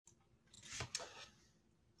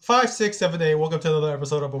Five, six, seven, eight. Welcome to another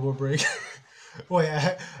episode of Bubble Break.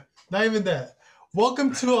 Wait, not even that.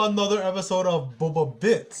 Welcome to another episode of Bubba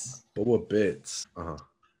Bits. Boba Bits.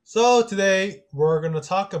 So today we're gonna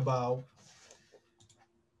talk about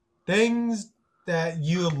things that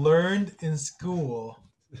you learned in school,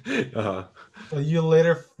 but you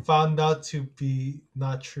later found out to be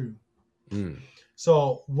not true. Mm.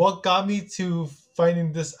 So what got me to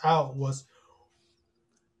finding this out was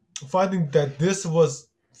finding that this was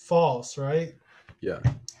false, right? Yeah.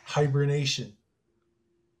 Hibernation.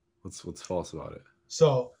 What's false about it?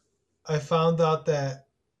 So I found out that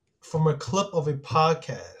from a clip of a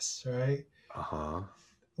podcast, right?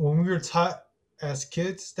 When we were taught as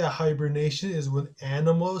kids that hibernation is when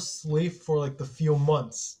animals sleep for like the few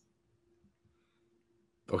months.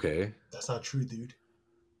 Okay. That's not true, dude.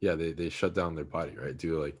 Yeah, they shut down their body, right?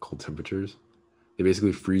 Due to like cold temperatures. They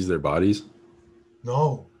basically freeze their bodies.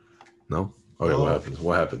 No. No? Okay, No. what happens?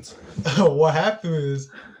 What happens? What happened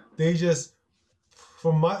is they just,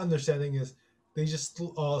 from my understanding, is they just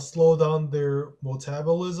slow down their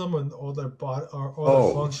metabolism and all their body or all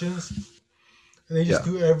their functions. And they just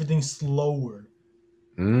do everything slower.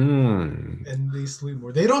 And they sleep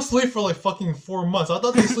more. They don't sleep for like fucking 4 months. I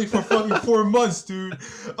thought they sleep for fucking 4 months, dude.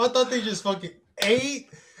 I thought they just fucking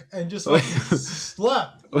ate and just fucking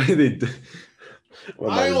slept. Wait,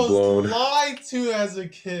 I was lied to as a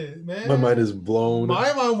kid, man. My mind is blown.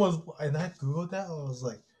 My mind was, and I googled that. I was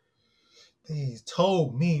like, they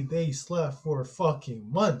told me they slept for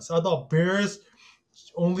fucking months. I thought bears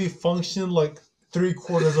only function like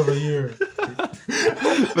 3/4 of a year.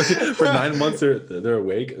 For 9 months they're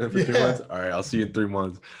awake, and then for 3 months, all right, I'll see you in 3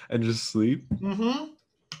 months, and just sleep.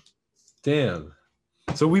 Damn.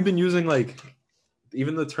 So we've been using like,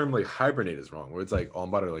 even the term like hibernate is wrong, where it's like, oh, I'm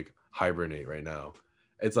about to like hibernate right now.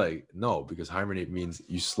 It's like, no, because hibernate means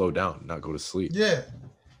you slow down, not go to sleep. Yeah.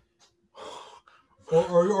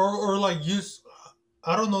 Or like use,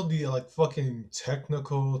 I don't know the like fucking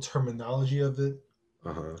technical terminology of it.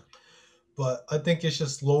 But I think it's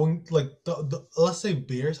just slowing, like let's say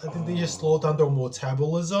bears. I think they just slow down their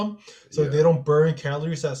metabolism, so they don't burn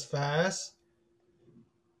calories as fast.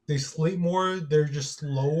 They sleep more. They're just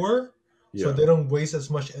slower, so they don't waste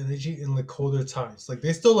as much energy in the colder times. Like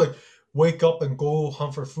they still like wake up and go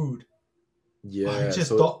hunt for food. Yeah, I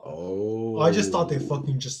just thought they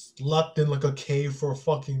fucking just slept in like a cave for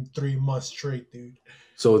fucking 3 months straight, dude.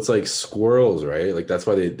 So it's like squirrels, right? Like that's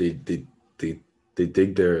why they dig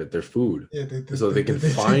their food, so they can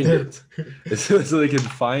find it. So they can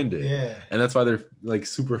find it. Yeah, and that's why they're like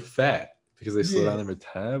super fat, because they slow down their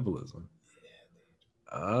metabolism.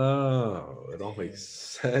 Oh, it all makes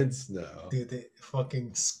sense now. Dude, they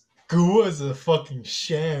fucking school is a fucking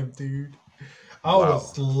sham, dude. I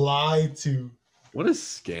was lied to. What a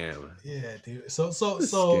scam. Yeah, dude. So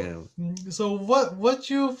what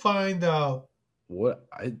you find out? What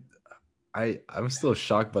I'm still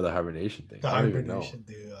shocked by the hibernation thing. I don't even know.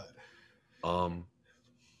 Dude.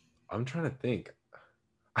 I'm trying to think.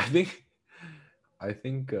 I think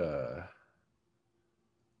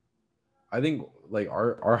like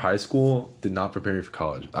our high school did not prepare me for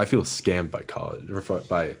college. I feel scammed by college,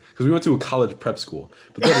 because we went to a college prep school,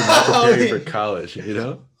 but they did not prepare me for college. You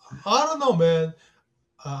know? I don't know, man.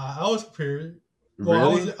 I was prepared.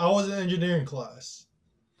 Well, really? I was in engineering class.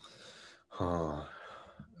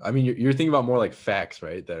 I mean, you're thinking about more like facts,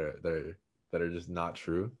 right? That are just not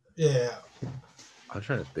true. Yeah. I'm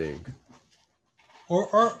trying to think.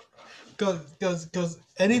 Or because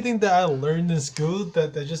anything that I learned in school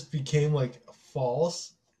that just became like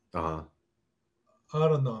false. I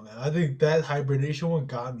don't know, man. I think that hibernation one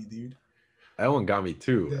got me, dude. That one got me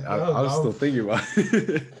too. Yeah, I was still thinking about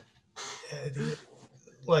it. Yeah, dude.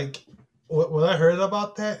 Like when I heard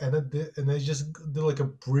about that, and I just did like a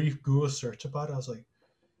brief Google search about it, I was like,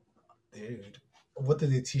 dude, what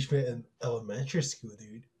did they teach me in elementary school,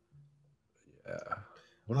 dude? Yeah.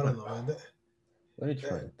 I don't know, man. Let me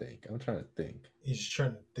try and think. I'm trying to think. You're just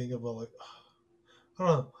trying to think about like, I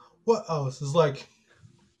don't know. What else? It's like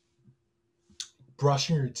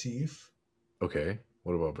brushing your teeth. Okay.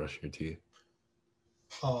 What about brushing your teeth?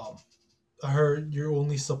 I heard you're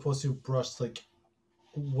only supposed to brush like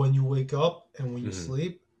when you wake up and when you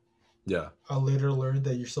sleep. Yeah. I later learned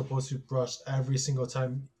that you're supposed to brush every single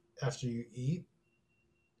time after you eat.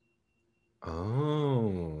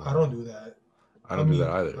 Oh. I don't do that. I don't do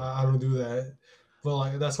that either. I don't do that. But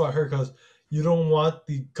like that's what I heard, because you don't want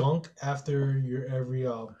the gunk after your every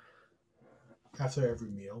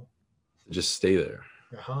meal. Just stay there.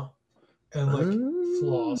 And like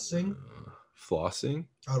flossing. Flossing?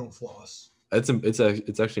 I don't floss.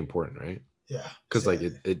 It's actually important, right? Yeah. Because like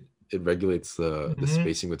it it regulates the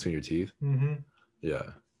spacing between your teeth. Yeah.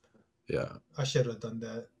 I should have done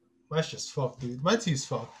that. My shit's fucked, dude. My teeth's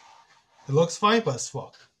fucked. It looks fine, but it's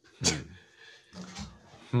fucked.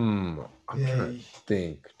 I'm trying to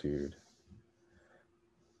think, dude.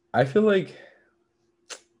 I feel like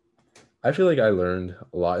I learned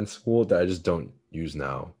a lot in school that I just don't use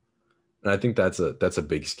now. And I think that's a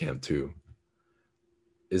big scam too.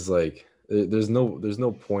 Is like there's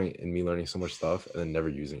no point in me learning so much stuff and then never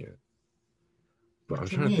using it. But I'm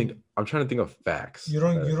trying to think of facts. You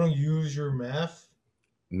don't use your math?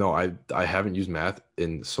 No, I haven't used math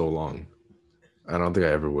in so long. I don't think I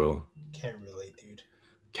ever will. Can't relate, dude.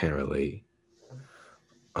 Can't relate.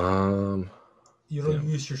 You don't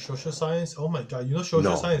use your social science? Oh my god, you know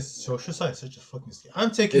social science is such a fucking scam.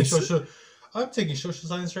 I'm taking social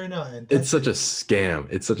science right now, and it's such a scam.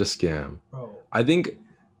 It's such a scam. Bro. I think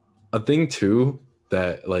a thing too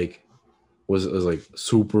that like was like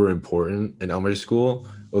super important in elementary school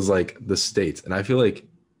was like the states. And I feel like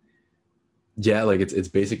like it's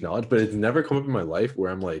basic knowledge, but it's never come up in my life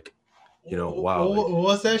where I'm like, wow. What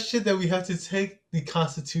was that shit that we have to take the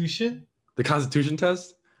Constitution? The Constitution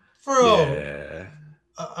test? Bro. Yeah.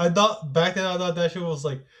 I thought back then that shit was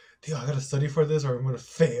like, dude, I gotta study for this or I'm gonna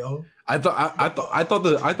fail. I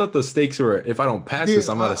thought the stakes were if I don't pass this,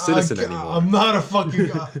 I'm not a citizen anymore. I'm not a fucking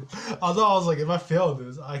guy. I was like, if I fail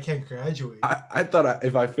this, I can't graduate. I thought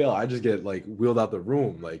if I fail, I just get like wheeled out the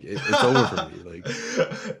room. Like it's over for me. Like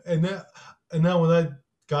and then when I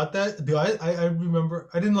got that, dude, I remember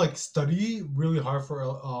I didn't like study really hard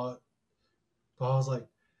for but I was like,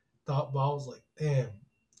 damn.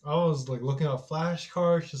 I was like looking at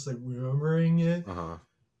flashcards, just like remembering it.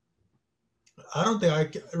 I don't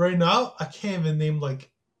think right now I can't even name like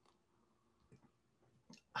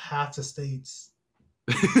half the states.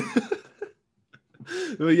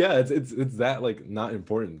 Well, yeah, it's that like not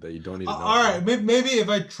important that you don't need to know. All right, maybe if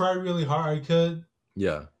I try really hard, I could.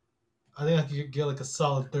 Yeah. I think I could get like a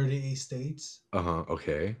solid 38 states.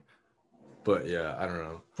 Okay. But yeah, I don't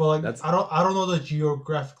know. But like I don't know the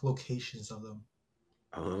geographic locations of them.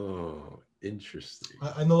 Oh, interesting.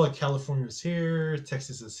 I know like California's here,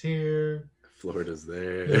 Texas is here, Florida's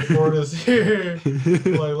there. Yeah, Florida's here.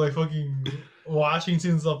 like fucking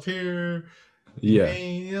Washington's up here. Yeah.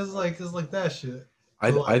 Maine, it's like that shit.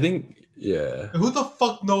 I think Who the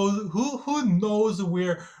fuck knows who knows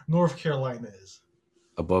where North Carolina is?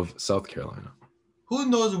 Above South Carolina. Who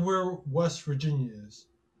knows where West Virginia is?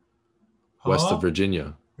 West of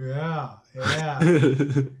Virginia. Yeah. I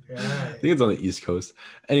think it's on the East Coast.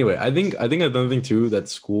 Anyway, I think another thing too that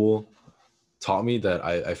school taught me that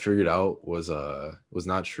I figured out was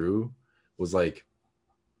not true was like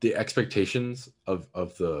the expectations of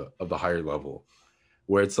the higher level,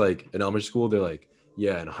 where it's like in elementary school they're like,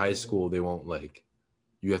 yeah, in high school they won't like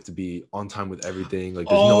you have to be on time with everything. Like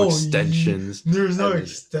there's no extensions. There's no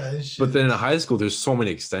extensions. But then in high school, there's so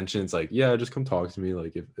many extensions. Like, yeah, just come talk to me.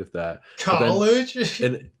 Like if that. College?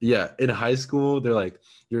 And yeah, in high school, they're like,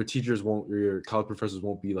 your college professors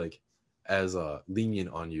won't be like as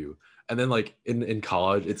lenient on you. And then like in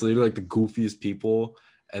college, it's literally like the goofiest people.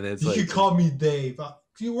 And then it's like. You can call me Dave.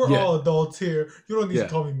 We're all adults here. You don't need to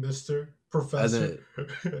call me Mr. Professor.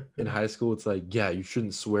 And then in high school, it's like, yeah, you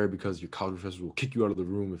shouldn't swear because your college professor will kick you out of the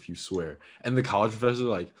room if you swear. And the college professor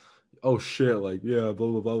like, oh shit, like, yeah, blah,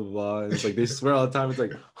 blah, blah, blah, blah. And it's like, they swear all the time. It's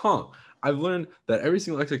like, I've learned that every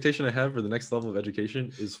single expectation I have for the next level of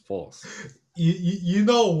education is false. You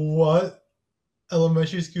know what?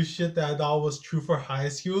 Elementary school shit that I thought was true for high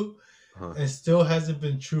school and still hasn't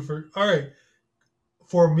been true for... All right.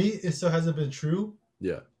 For me, it still hasn't been true.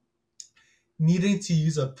 Yeah. Needing to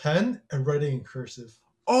use a pen and writing in cursive.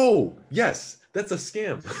 Oh, yes. That's a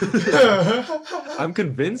scam. I'm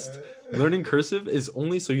convinced learning cursive is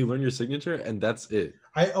only so you learn your signature and that's it.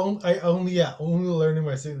 I only learning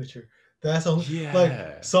my signature. That's only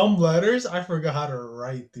like some letters I forgot how to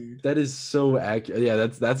write, dude. That is so accurate. Yeah,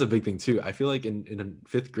 that's a big thing too. I feel like in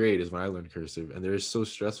 5th grade is when I learned cursive and they're so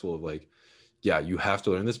stressful of like, yeah, you have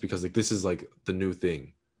to learn this because like this is like the new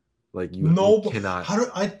thing. Like you cannot.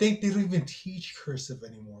 I think they don't even teach cursive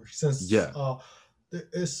anymore since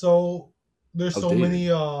there's so many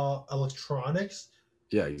electronics.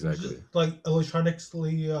 Yeah, exactly. Just, like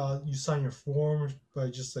electronically, you sign your forms by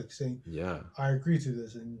just like saying, I agree to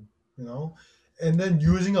this, and and then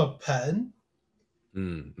using a pen.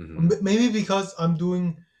 Maybe because I'm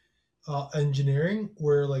doing engineering,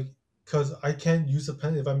 where like because I can't use a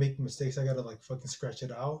pen if I make mistakes, I gotta like fucking scratch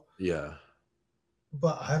it out. Yeah.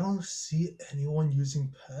 But I don't see anyone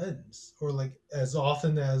using pens or like as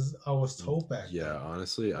often as I was told back then.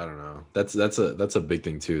 Honestly, I don't know. That's a big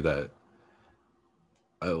thing too. That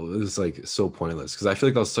it was like so pointless because I feel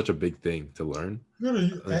like that was such a big thing to learn.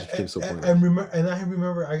 It just became so pointless. And I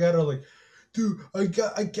remember I gotta like, dude, I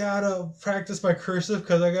gotta practice my cursive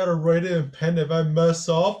because I gotta write it in pen. If I mess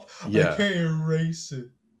up, I can't erase it.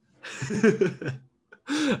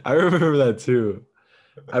 I remember that too.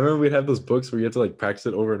 I remember we'd have those books where you had to like practice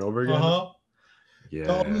it over and over again. Yeah.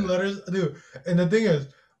 The only letters, dude. And the thing is,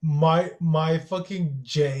 my fucking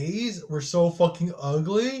J's were so fucking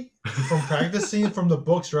ugly from practicing from the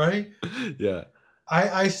books, right? Yeah.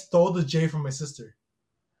 I stole the J from my sister.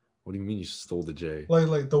 What do you mean you stole the J?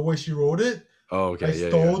 Like the way she wrote it. Oh, okay. I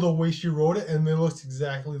stole the way she wrote it, and it looks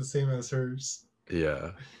exactly the same as hers.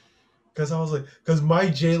 Yeah. Because I was like, because my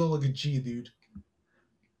J looked like a G, dude.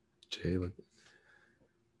 J look.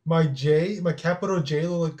 My capital J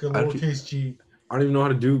looked like a lowercase G. I don't even know how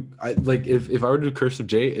to do. If I were to do cursive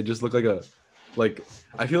J, it just looked like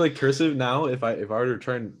I feel like cursive now. If I were to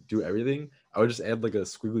try and do everything, I would just add like a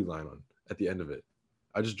squiggly line on at the end of it.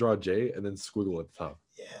 I just draw a J and then squiggle at the top.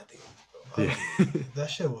 Yeah, that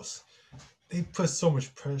shit was. They put so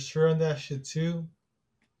much pressure on that shit too.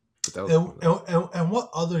 And what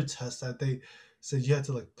other tests that they said you had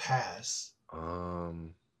to like pass?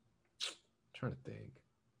 I'm trying to think.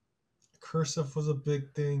 Cursive was a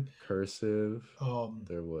big thing. Cursive.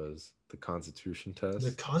 There was the Constitution test.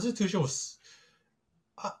 The Constitution was.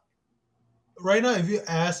 Right now, if you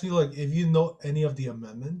ask me, like, if you know any of the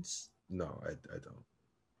amendments, no, I don't.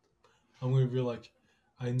 I'm gonna be like,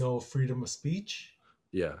 I know freedom of speech.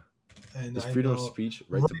 Yeah. And there's freedom of speech,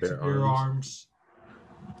 right to bear arms.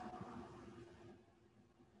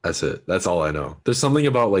 That's it. That's all I know. There's something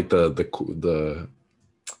about like the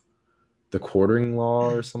quartering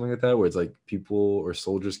law or something like that, where it's like people or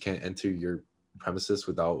soldiers can't enter your premises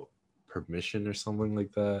without permission or something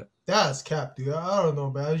like that. That's cap, dude. I don't know,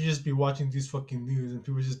 man. I would just be watching these fucking news and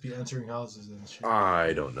people just be entering houses and shit.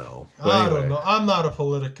 I don't know. I don't know. I'm not a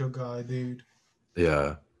political guy, dude.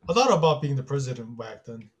 Yeah. I thought about being the president back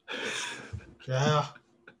then. Yeah.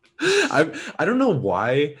 I don't know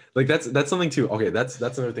why. Like that's something too. Okay, that's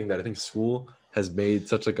another thing that I think school has made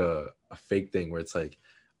such like a fake thing where it's like,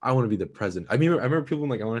 I want to be the president. I mean, I remember people in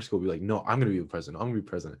like elementary school be like, no, I'm gonna be the president. I'm gonna be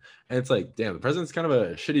president. And it's like, damn, the president's kind of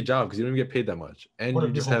a shitty job because you don't even get paid that much. And what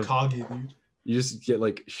you just have dude. You just get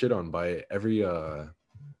like shit on by everyone.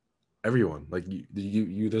 Like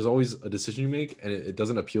you there's always a decision you make and it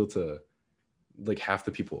doesn't appeal to like half the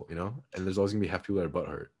people, you know? And there's always gonna be half people that are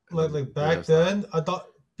butthurt. Like back then, I thought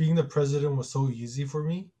being the president was so easy for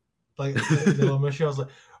me. Like in elementary, I was like,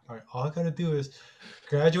 all right, all I gotta do is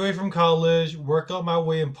graduate from college, work out my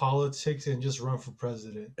way in politics, and just run for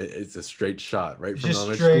president. It's a straight shot, right? From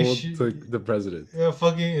elementary school to the president. Yeah,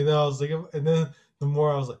 fucking. And then I was like, and then the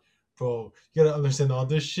more I was like, bro, you gotta understand all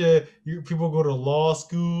this shit. People go to law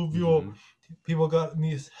school. People got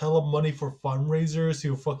these hella money for fundraisers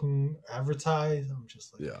who fucking advertise. I'm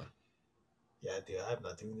just like, yeah, dude, I'm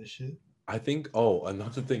not doing this shit. I think. Oh,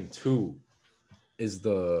 another thing too is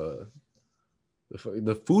the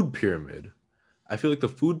food pyramid. I feel like the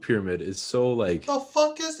food pyramid is so like. The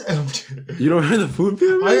fuck is that? You don't remember the food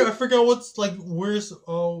pyramid? I forgot what's like. Where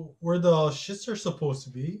the shits are supposed to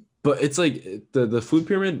be. But it's like the food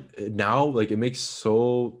pyramid now, like it makes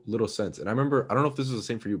so little sense. And I remember, I don't know if this was the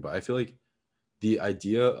same for you, but I feel like the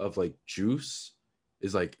idea of like juice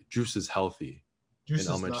is healthy. Juice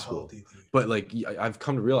in elementary school. Healthy, but like I've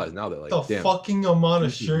come to realize now that like the fucking amount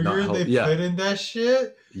of sugar they put in that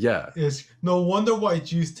shit. Yeah. Is no wonder why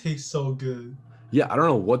juice tastes so good. Yeah, I don't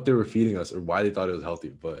know what they were feeding us or why they thought it was healthy,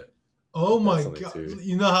 but oh my god. Too.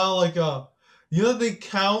 You know how like they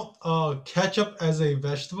count ketchup as a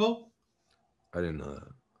vegetable? I didn't know that.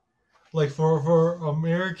 Like for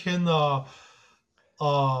American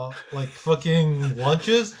like fucking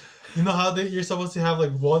lunches. You know how you're supposed to have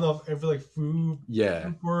like one of every like food.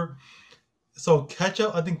 Yeah. So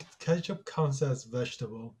ketchup, I think ketchup counts as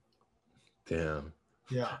vegetable. Damn.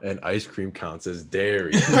 Yeah. And ice cream counts as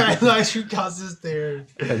dairy. And ice cream counts as dairy.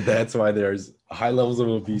 And that's why there's high levels of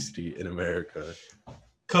obesity in America.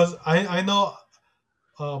 Because I know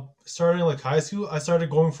starting like high school, I started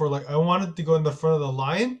going for like I wanted to go in the front of the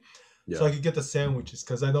line so I could get the sandwiches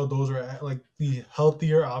because I know those are like the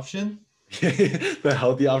healthier option. The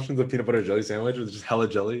healthy options of peanut butter jelly sandwich with just hella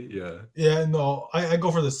jelly. Yeah. Yeah, no, I go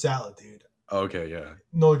for the salad, dude. Okay, yeah.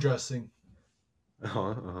 No dressing. You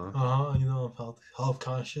know, I'm health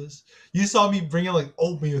conscious. You saw me bringing like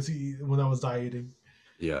oatmeal to eat when I was dieting.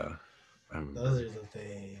 Yeah. Those are the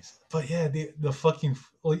days. But yeah, the fucking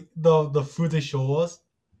like the food they show us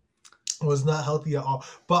was not healthy at all.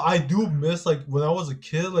 But I do miss like when I was a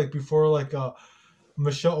kid, like before like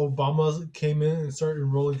Michelle Obama came in and started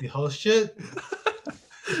enrolling the health shit.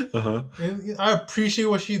 Uh-huh. And I appreciate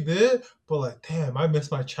what she did, but like, damn, I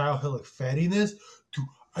miss my childhood like fattiness. Dude,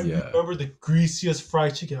 I Yeah. remember the greasiest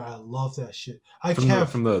fried chicken. I love that shit. I From the can't.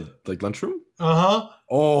 from the like lunchroom? Uh huh.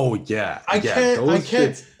 Oh yeah. I Yeah, can't. I those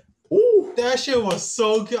can't. shits. Ooh. That shit was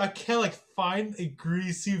so good. I can't like find a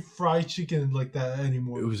greasy fried chicken like that It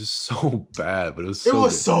anymore. was so bad, but it was It so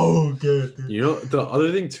was good. so good, dude. You know, the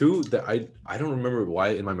other thing too that I don't remember why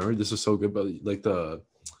in my memory this was so good, but like the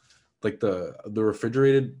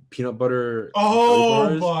refrigerated peanut butter jelly Oh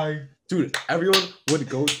bars, my. dude. Everyone would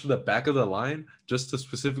go to the back of the line just to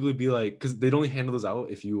specifically be like, because they'd only handle those out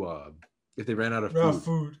if they ran out of food.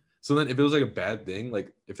 Food. So then if it was like a bad thing,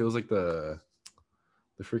 like if it was like the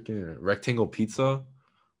freaking rectangle pizza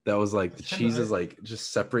that was like the cheese is like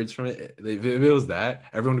just separates from it. If it was that,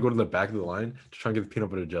 everyone would go to the back of the line to try and get the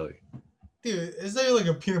peanut butter jelly. Dude, it's not like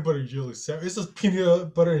a peanut butter jelly sandwich. It's just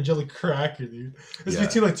peanut butter and jelly cracker, dude. It's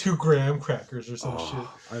between like 2 graham crackers or some shit.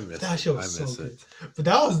 I miss that shit was I so good. it. But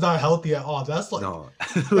that was not healthy at all. That's like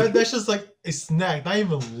that's just like a snack, not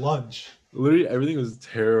even lunch. Literally everything was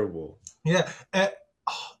terrible. Yeah, and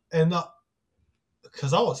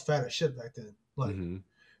because I was fat as shit back then. Like, you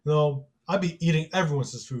know, I'd be eating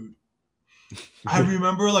everyone's food. I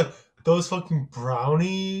remember like those fucking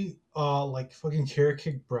brownie, like fucking carrot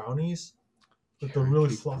cake brownies. Like the really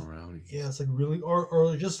fluffy. Yeah, it's like really,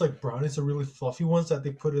 or just like brownies, the really fluffy ones that they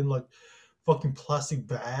put in like fucking plastic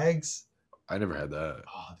bags. I never had that.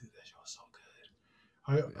 Oh, dude, that shit was so good.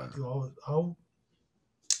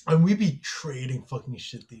 And we be trading fucking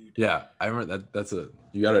shit, dude. Yeah, I remember that. There's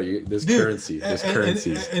currency. There's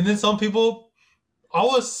currencies. And then some people, I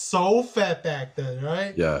was so fat back then,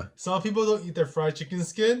 right? Yeah. Some people don't eat their fried chicken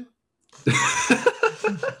skin. Let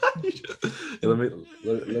me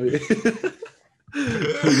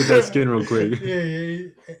get that skin real quick. Yeah.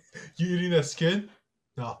 You eating that skin?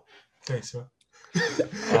 No, thanks, man.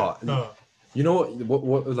 You know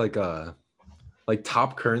what was like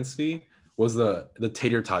top currency was the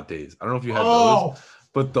tater tot days. I don't know if you had those,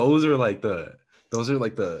 but those are like the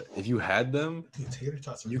if you had them, dude, tater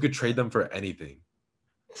tots you could trade them for anything.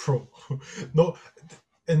 Bro, no,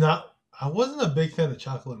 and I wasn't a big fan of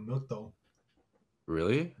chocolate milk though.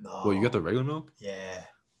 Really? No. Well, you got the regular milk? Yeah.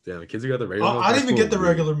 Damn, the kids who got the regular milk. I didn't even get the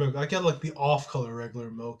regular milk. I get like the off-color regular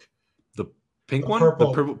milk. The pink one?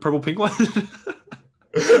 The purple pink one?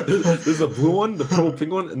 There's a blue one, the purple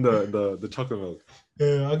pink one, and the chocolate milk.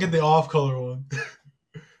 Yeah, I get the off-color one.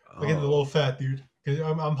 I get the little fat dude.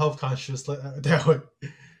 I'm health conscious that way.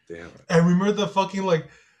 Damn. And remember the fucking like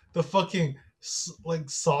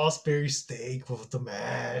Salisbury steak with the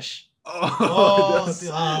mash. Dude,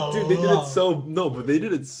 they did it they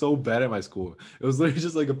did it so bad at my school. It was literally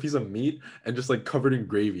just like a piece of meat and just like covered in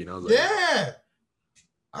gravy, and I was like, yeah,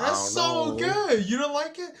 that's so good. You don't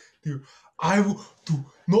like it, dude?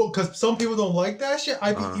 No, because some people don't like that shit.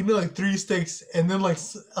 I'd be eating like 3 steaks and then like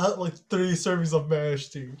 3 servings of mash,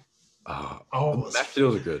 dude. Mashed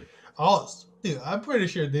potatoes are good. Dude, I'm pretty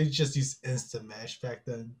sure they just used instant mash back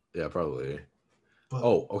then. Yeah, probably. But,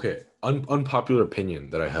 okay. Unpopular opinion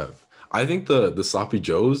that I have. I think the sloppy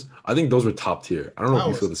joes, I think those were top tier. I don't know if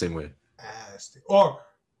you feel the same way.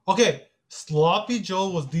 Sloppy Joe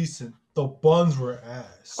was decent. The buns were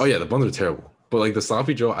ass. Oh yeah, the buns were terrible. But like the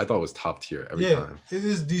sloppy Joe, I thought was top tier every time. It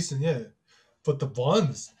is decent, yeah. But the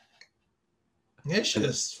buns, that shit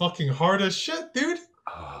is fucking hard as shit, dude.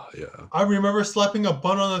 Yeah. I remember slapping a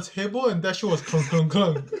bun on the table and that shit was clunk clunk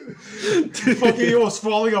clunk. Fucking it was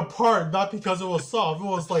falling apart, not because it was soft. It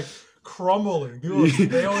was like crumbling. Dude, it was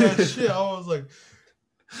stale that shit. I was like,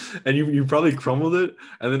 and you probably crumbled it,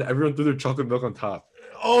 and then everyone threw their chocolate milk on top.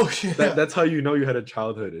 Oh yeah. That's how you know you had a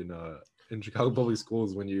childhood in Chicago public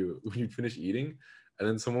schools when you finish eating, and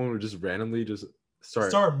then someone would just randomly just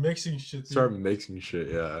start mixing shit. Dude. Start mixing shit,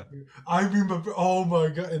 yeah. I remember. Oh my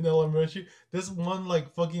god! In elementary, this one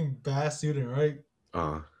like fucking bad student, right?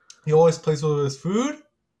 He always plays with his food.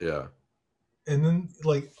 Yeah. And then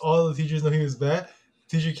like all the teachers know he was bad.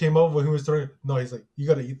 Teacher came up when he was throwing. No, he's like, you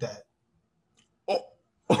gotta eat that.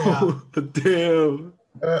 Oh, damn.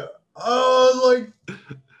 I was like,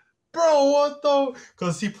 bro, what the?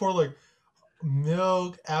 Because he poured like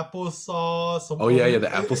milk, applesauce. The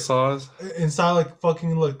applesauce inside like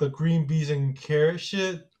fucking like the green beans and carrot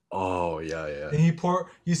shit. Oh yeah. And he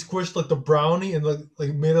squished like the brownie and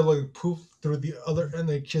like made it like poof through the other end.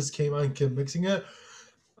 They just came out and kept mixing it.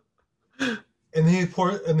 And then he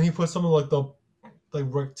put some of like the like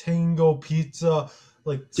rectangle pizza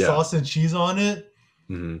like sauce and cheese on it.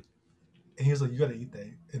 Mm-hmm. And he was like, "You gotta eat that."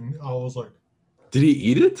 And I was like, "Did he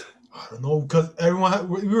eat it?" I don't know, because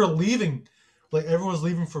we were leaving. Like everyone was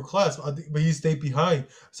leaving for class, but he stayed behind.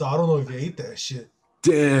 So I don't know if he ate that shit.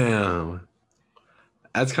 Damn.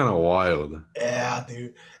 That's kind of wild. Yeah,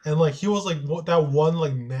 dude. And like he was like that one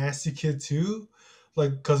like nasty kid too,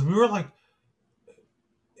 like because we were like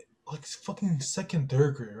fucking second,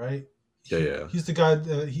 third grade, right? Yeah. He's the guy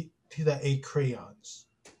that he that ate crayons.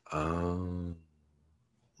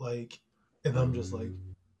 Like, and I'm just like,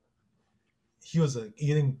 he was like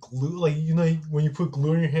eating glue, like when you put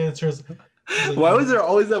glue in your hand, it turns. Like, why was there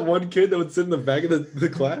always that one kid that would sit in the back of the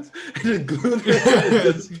class and just glue their hand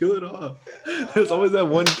and just peel it off? There's always that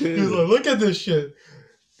one kid. He was like, look at this shit.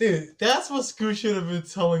 Dude, that's what school should have been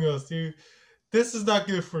telling us, dude. This is not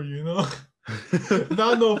good for you, you know?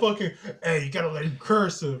 Not no fucking, hey, you gotta learn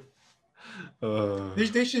cursive.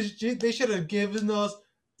 They should have given us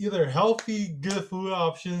either healthy, good food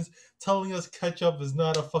options, telling us ketchup is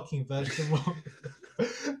not a fucking vegetable.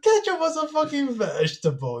 Ketchup was a fucking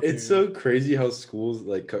vegetable, dude. It's so crazy how schools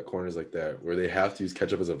like cut corners like that, where they have to use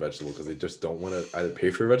ketchup as a vegetable because they just don't want to either pay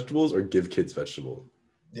for vegetables or give kids vegetables.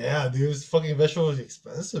 Yeah, dude, this fucking vegetable is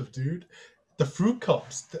expensive, dude. The fruit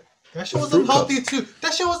cups. That shit wasn't healthy too.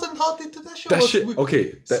 That shit wasn't healthy too. That shit was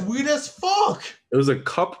sweet, sweet as fuck. It was a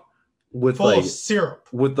cup with full of syrup.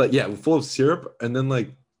 Full of syrup, and then like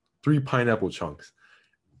 3 pineapple chunks,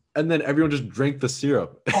 and then everyone just drank the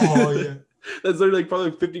syrup. Oh yeah. That's literally like probably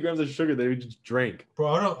 50 grams of sugar that we just drank.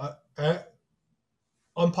 Bro,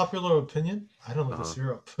 unpopular opinion, I don't like the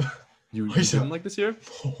syrup. You didn't like the syrup?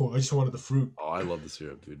 Oh, I just wanted the fruit. Oh, I love the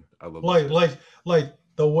syrup, dude. I love like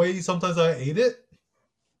the way sometimes I ate it.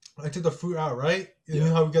 I took the fruit out, right? And you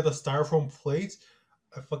know how we get the styrofoam plates?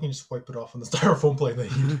 I fucking just wipe it off on the styrofoam plate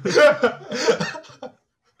and eat.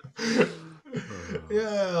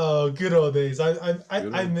 Yeah, good old days.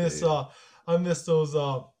 I miss those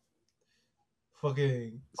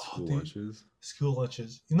fucking lunches. School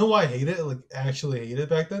lunches. You know why I hate it? Like actually hate it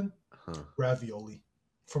back then? Ravioli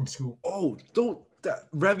from school. Oh, that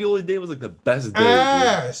ravioli day was like the best day.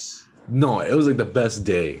 Ass. Dude. No, it was like the best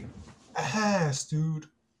day. Ass, dude.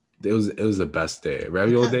 It was the best day.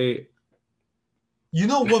 Ravioli day. You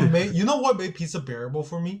know what made pizza bearable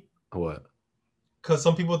for me? What? Because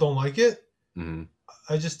some people don't like it. Mm-hmm.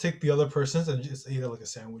 I just take the other person's and just eat it like a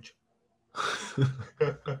sandwich.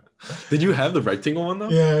 Did you have the rectangle one though?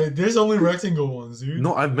 Yeah, there's only rectangle ones, dude.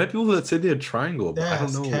 No, I've met people that said they had triangle, but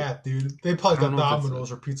that's I don't know. Cat, dude. They probably got Domino's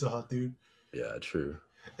or Pizza Hut, dude. Yeah, true.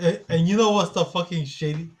 And you know what's the fucking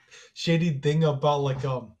shady thing about like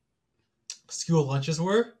school lunches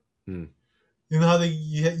were? You know how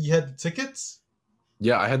you had the tickets?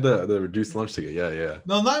 Yeah, I had the reduced lunch ticket. Yeah.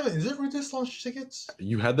 No, not even. Is it reduced lunch tickets?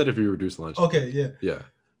 You had that if you reduced lunch. Okay, yeah. Yeah.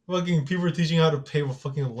 Fucking people were teaching how to pay with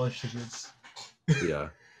fucking lunch tickets. Yeah.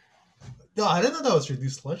 No, I didn't know that was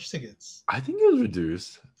reduced lunch tickets. I think it was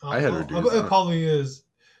reduced. I had reduced. It probably is.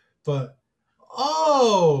 But,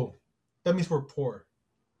 that means we're poor.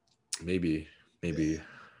 Maybe.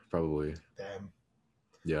 Probably. Damn.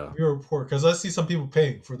 Yeah. We were poor. Because I see some people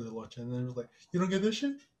paying for their lunch. And then it was like, you don't get this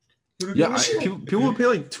shit? People would pay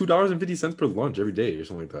like $2.50 per lunch every day or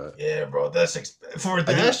something like that. Yeah, bro, that's for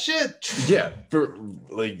that shit. Yeah, for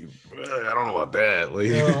like I don't know about that.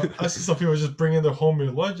 Like, I see some people just bring in their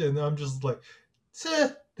homemade lunch, and I'm just like,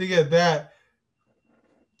 they get that.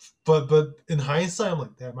 But in hindsight, I'm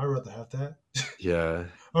like, damn, I'd rather have that. Yeah,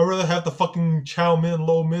 I'd rather have the fucking chow mein,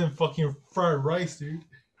 lo mein, fucking fried rice, dude.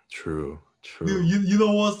 True. Dude, you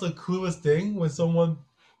know what's the coolest thing when someone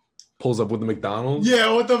pulls up with the McDonald's?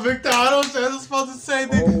 Yeah, with the McDonald's. I was supposed to say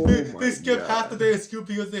they skip half the day at school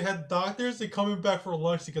because they had doctors. They coming back for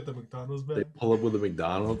lunch to get the McDonald's back. They pull up with the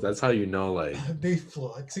McDonald's. That's how you know, like they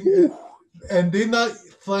flexing, and they not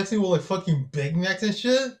flexing with like fucking Big Macs and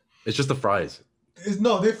shit. It's just the fries.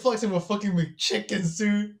 They flexing with fucking McChickens,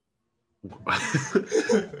 dude.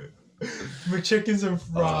 McChickens and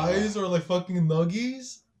fries or like fucking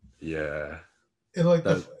nuggies. Yeah. And like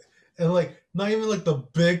like not even like the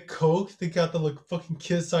big Coke. They got the like fucking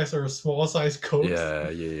kid size or small size Coke.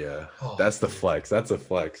 Yeah. That's the flex. That's a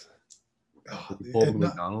flex. The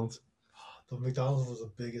McDonald's. The McDonald's was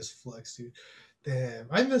the biggest flex, dude. Damn,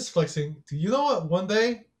 I miss flexing. Dude, you know what? One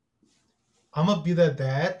day, I'm gonna be that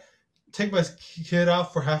dad. Take my kid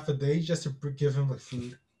out for half a day just to give him like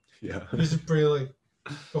food. Yeah. Just to bring like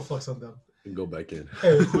go flex on them. And go back in.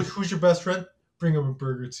 Hey, who's your best friend? Bring him a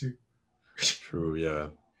burger too. True. Yeah.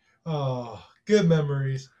 Oh, good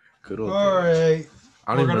memories. Good old. All right.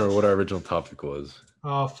 I don't even remember what our original topic was.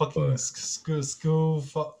 Fucking school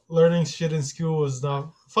learning shit in school was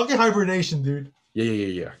not fucking hibernation, dude.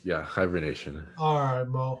 Yeah. Hibernation. All right,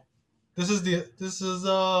 Mo. This is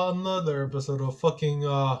another episode of fucking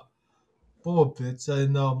Boba Bits,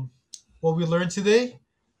 and what we learned today: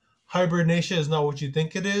 hibernation is not what you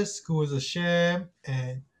think it is. School is a sham,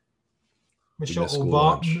 and Michelle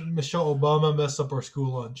Obama messed up our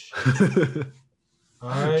school lunch. All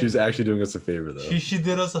right. She's actually doing us a favor, though. She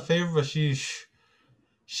did us a favor, but she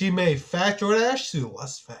made fat DoorDash to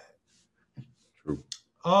less fat. True.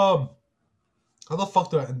 How the fuck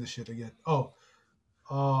do I end this shit again?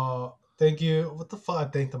 Thank you. What the fuck? I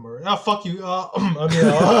thanked them already. Fuck you.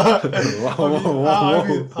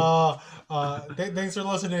 Thanks for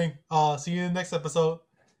listening. See you in the next episode.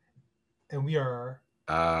 And we are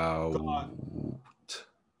gone.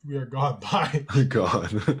 We are gone. Bye.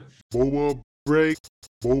 Gone. Boa break.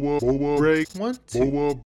 Boa break. 1, 2.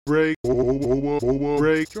 Boa break. Boa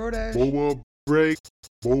break. DoorDash. Boa break.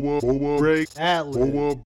 Boa break. Atlas.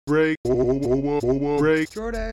 Boa break. Boa break. DoorDash.